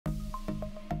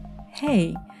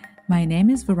Hey, my name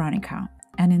is Veronica,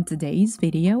 and in today's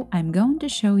video, I'm going to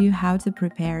show you how to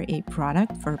prepare a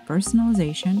product for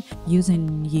personalization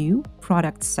using new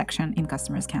products section in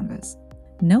Customers Canvas.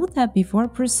 Note that before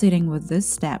proceeding with this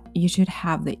step, you should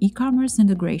have the e-commerce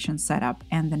integration set up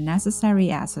and the necessary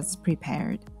assets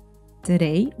prepared.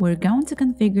 Today, we're going to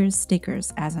configure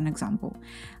stickers as an example.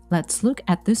 Let's look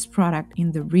at this product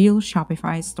in the real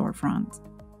Shopify storefront.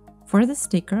 For the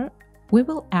sticker, we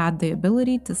will add the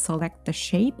ability to select the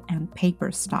shape and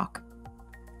paper stock.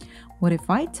 What if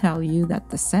I tell you that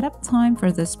the setup time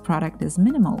for this product is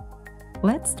minimal?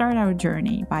 Let's start our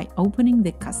journey by opening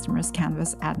the Customers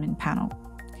Canvas admin panel.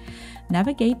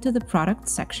 Navigate to the product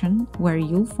section where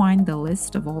you'll find the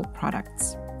list of all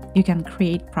products. You can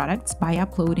create products by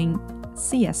uploading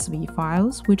CSV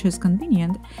files, which is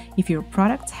convenient if your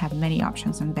products have many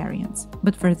options and variants.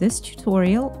 But for this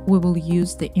tutorial, we will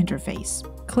use the interface.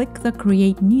 Click the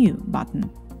Create New button.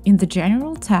 In the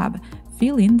General tab,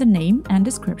 fill in the name and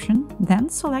description, then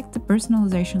select the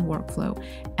personalization workflow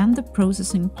and the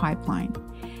processing pipeline.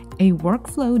 A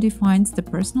workflow defines the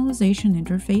personalization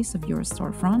interface of your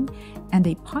storefront, and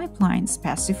a pipeline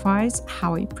specifies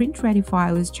how a print-ready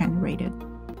file is generated.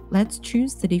 Let's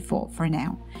choose the default for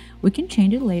now. We can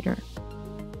change it later.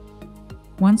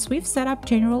 Once we've set up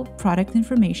general product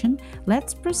information,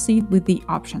 let's proceed with the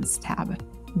Options tab.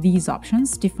 These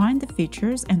options define the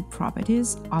features and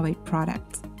properties of a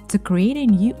product. To create a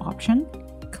new option,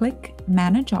 click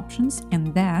Manage Options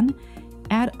and then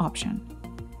Add Option.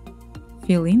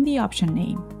 Fill in the option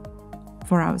name.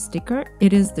 For our sticker,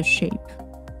 it is the shape.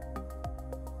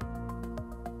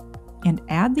 And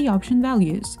add the option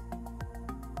values.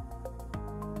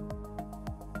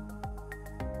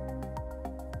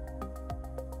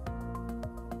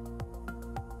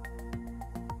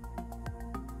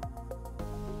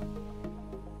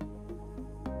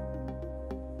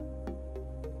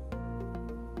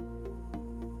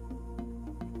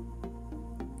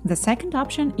 The second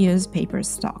option is paper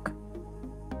stock.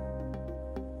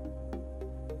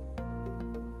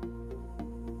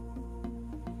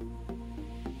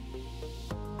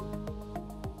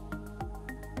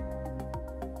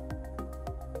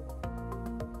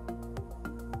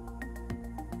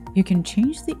 You can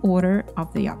change the order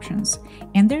of the options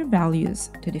and their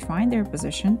values to define their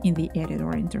position in the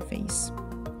editor interface.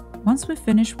 Once we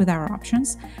finish with our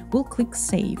options, we'll click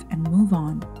Save and move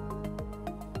on.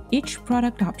 Each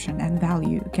product option and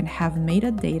value can have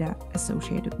metadata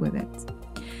associated with it.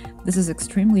 This is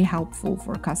extremely helpful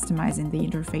for customizing the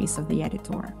interface of the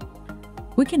editor.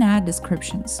 We can add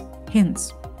descriptions,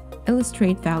 hints,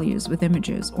 illustrate values with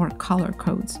images or color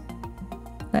codes.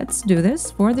 Let's do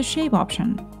this for the shape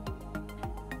option.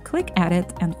 Click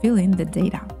Edit and fill in the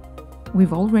data.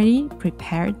 We've already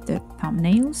prepared the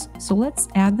thumbnails, so let's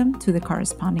add them to the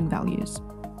corresponding values.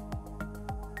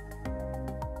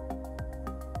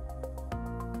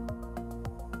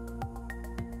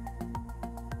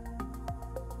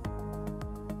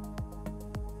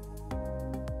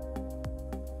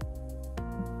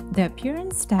 The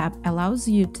Appearance tab allows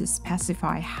you to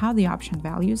specify how the option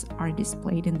values are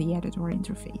displayed in the editor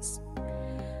interface.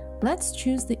 Let's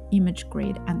choose the image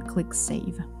grid and click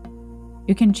Save.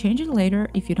 You can change it later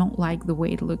if you don't like the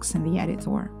way it looks in the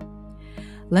editor.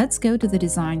 Let's go to the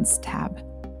Designs tab.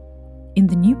 In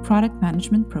the new product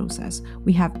management process,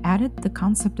 we have added the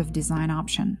concept of design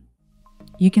option.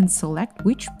 You can select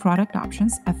which product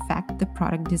options affect the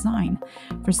product design.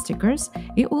 For stickers,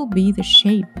 it will be the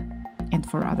shape. And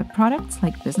for other products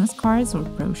like business cards or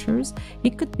brochures,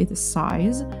 it could be the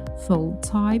size, fold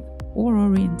type, or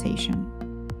orientation.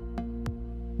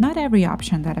 Not every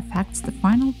option that affects the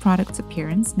final product's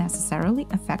appearance necessarily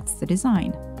affects the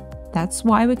design. That's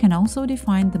why we can also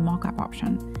define the mockup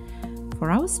option.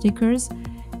 For our stickers,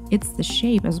 it's the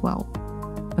shape as well.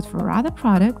 But for other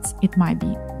products, it might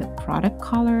be the product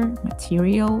color,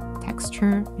 material,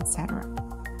 texture, etc.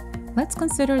 Let's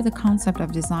consider the concept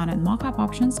of design and mockup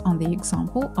options on the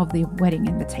example of the wedding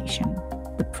invitation.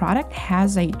 The product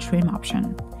has a trim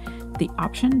option. The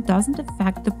option doesn't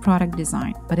affect the product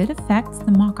design, but it affects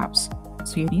the mockups.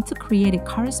 So you need to create a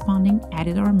corresponding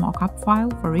editor mockup file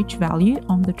for each value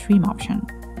on the trim option.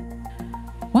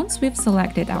 Once we've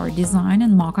selected our design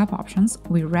and mockup options,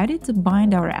 we're ready to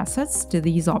bind our assets to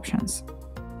these options.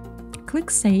 Click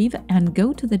Save and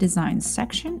go to the Designs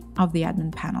section of the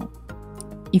admin panel.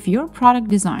 If your product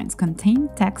designs contain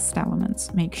text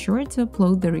elements, make sure to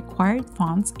upload the required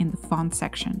fonts in the font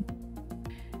section.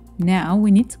 Now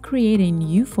we need to create a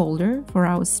new folder for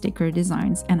our sticker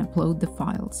designs and upload the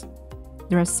files.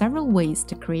 There are several ways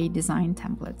to create design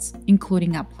templates,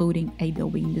 including uploading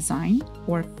Adobe InDesign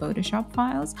or Photoshop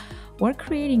files, or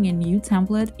creating a new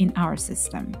template in our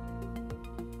system.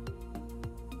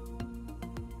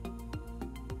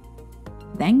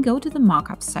 Then go to the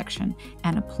Mockups section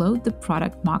and upload the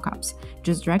product mockups.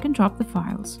 Just drag and drop the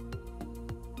files.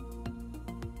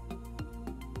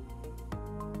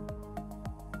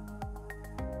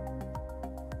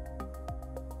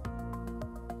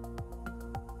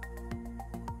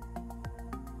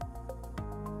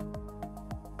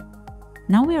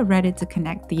 Now we are ready to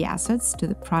connect the assets to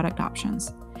the product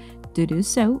options. To do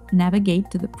so, navigate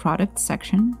to the Product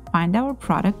section, find our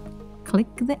product, click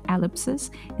the ellipses,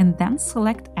 and then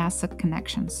select Asset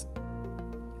Connections.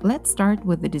 Let's start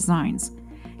with the designs.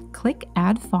 Click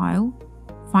Add File,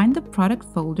 find the product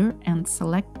folder, and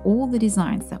select all the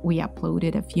designs that we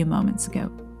uploaded a few moments ago.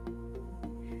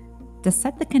 To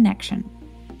set the connection,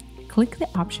 click the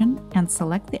option and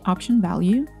select the option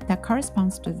value that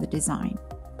corresponds to the design.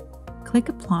 Click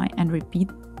Apply and repeat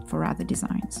for other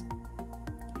designs.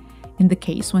 In the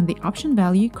case when the option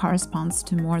value corresponds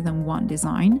to more than one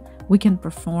design, we can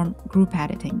perform group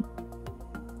editing.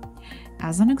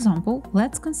 As an example,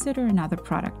 let's consider another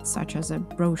product, such as a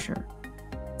brochure.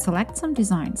 Select some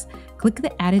designs, click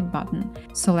the Edit button,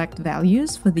 select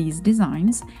values for these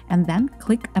designs, and then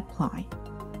click Apply.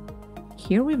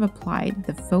 Here we've applied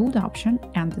the fold option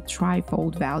and the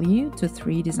tri-fold value to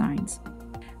 3 designs.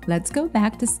 Let's go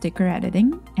back to sticker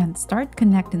editing and start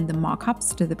connecting the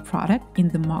mockups to the product in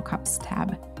the Mockups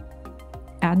tab.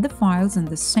 Add the files in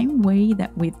the same way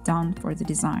that we've done for the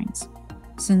designs.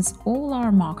 Since all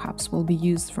our mockups will be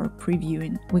used for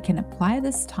previewing, we can apply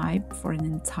this type for an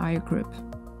entire group.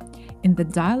 In the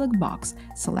dialog box,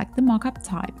 select the mockup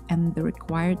type and the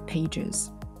required pages.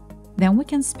 Then we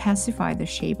can specify the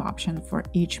shape option for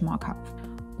each mockup.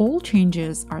 All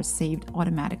changes are saved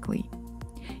automatically.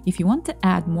 If you want to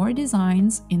add more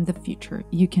designs in the future,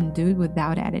 you can do it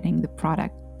without editing the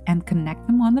product and connect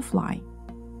them on the fly.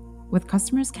 With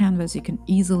Customers Canvas, you can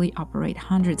easily operate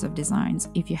hundreds of designs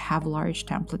if you have large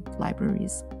template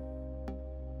libraries.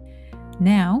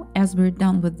 Now, as we're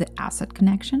done with the asset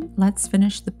connection, let's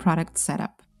finish the product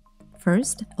setup.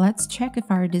 First, let's check if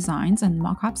our designs and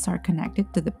mockups are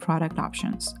connected to the product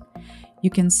options. You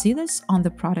can see this on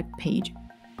the product page.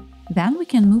 Then we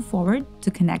can move forward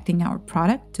to connecting our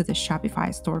product to the Shopify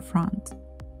storefront.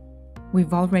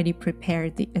 We've already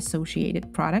prepared the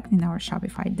associated product in our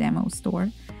Shopify demo store.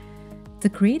 To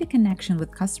create a connection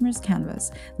with Customers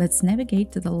Canvas, let's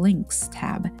navigate to the Links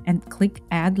tab and click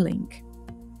Add Link.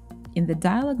 In the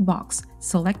dialog box,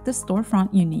 select the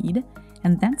storefront you need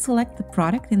and then select the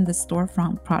product in the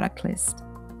storefront product list.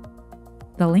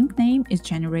 The link name is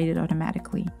generated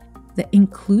automatically. The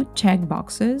Include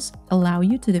checkboxes allow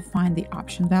you to define the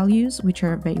option values which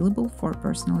are available for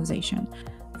personalization.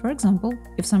 For example,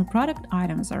 if some product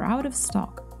items are out of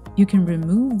stock, you can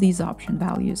remove these option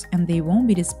values and they won't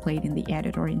be displayed in the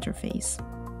editor interface.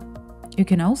 You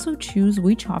can also choose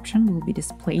which option will be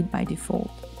displayed by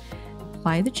default.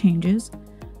 Apply the changes.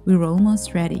 We're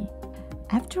almost ready.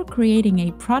 After creating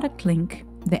a product link,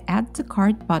 the Add to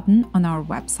Cart button on our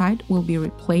website will be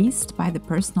replaced by the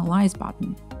Personalize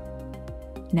button.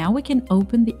 Now we can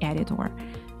open the editor,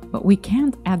 but we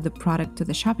can't add the product to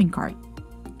the shopping cart.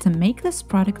 To make this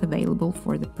product available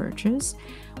for the purchase,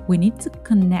 we need to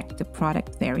connect the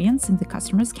product variants in the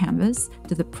Customers Canvas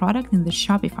to the product in the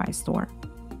Shopify store.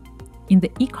 In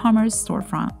the e-commerce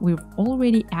storefront, we've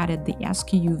already added the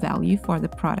SKU value for the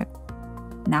product.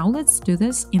 Now let's do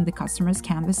this in the Customers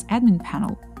Canvas admin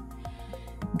panel.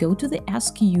 Go to the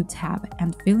SKU tab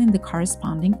and fill in the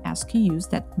corresponding SKUs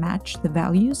that match the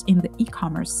values in the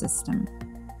e-commerce system.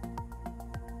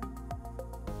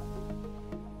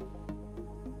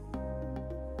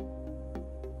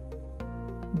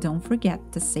 Don't forget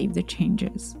to save the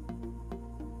changes.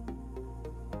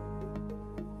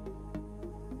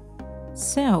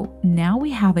 So now we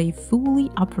have a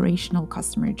fully operational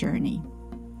customer journey.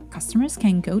 Customers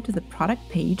can go to the product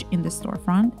page in the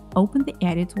storefront, open the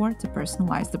editor to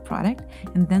personalize the product,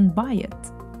 and then buy it.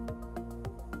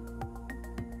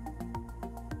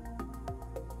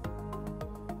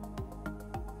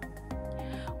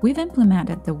 We've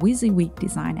implemented the WYSIWYG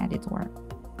design editor.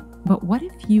 But what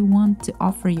if you want to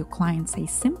offer your clients a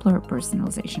simpler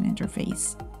personalization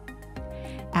interface?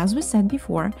 As we said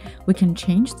before, we can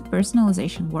change the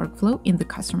personalization workflow in the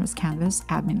Customers Canvas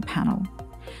admin panel.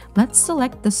 Let's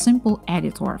select the Simple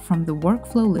editor from the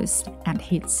workflow list and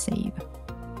hit Save.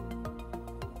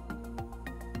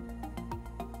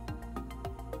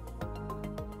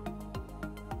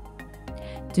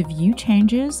 To view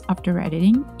changes after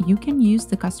editing, you can use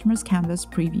the Customer's Canvas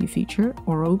preview feature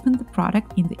or open the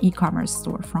product in the e-commerce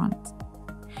storefront.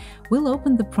 We'll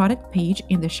open the product page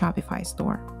in the Shopify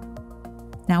store.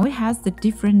 Now it has the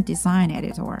different design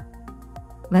editor.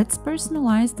 Let's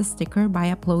personalize the sticker by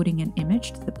uploading an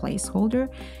image to the placeholder,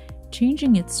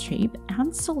 changing its shape,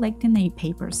 and selecting a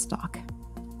paper stock.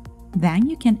 Then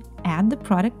you can add the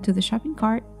product to the shopping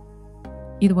cart.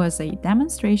 It was a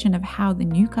demonstration of how the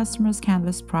new Customer's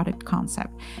Canvas product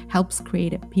concept helps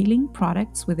create appealing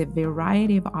products with a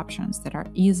variety of options that are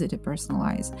easy to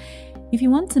personalize. If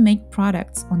you want to make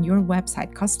products on your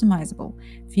website customizable,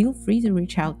 feel free to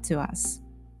reach out to us.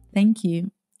 Thank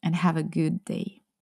you and have a good day.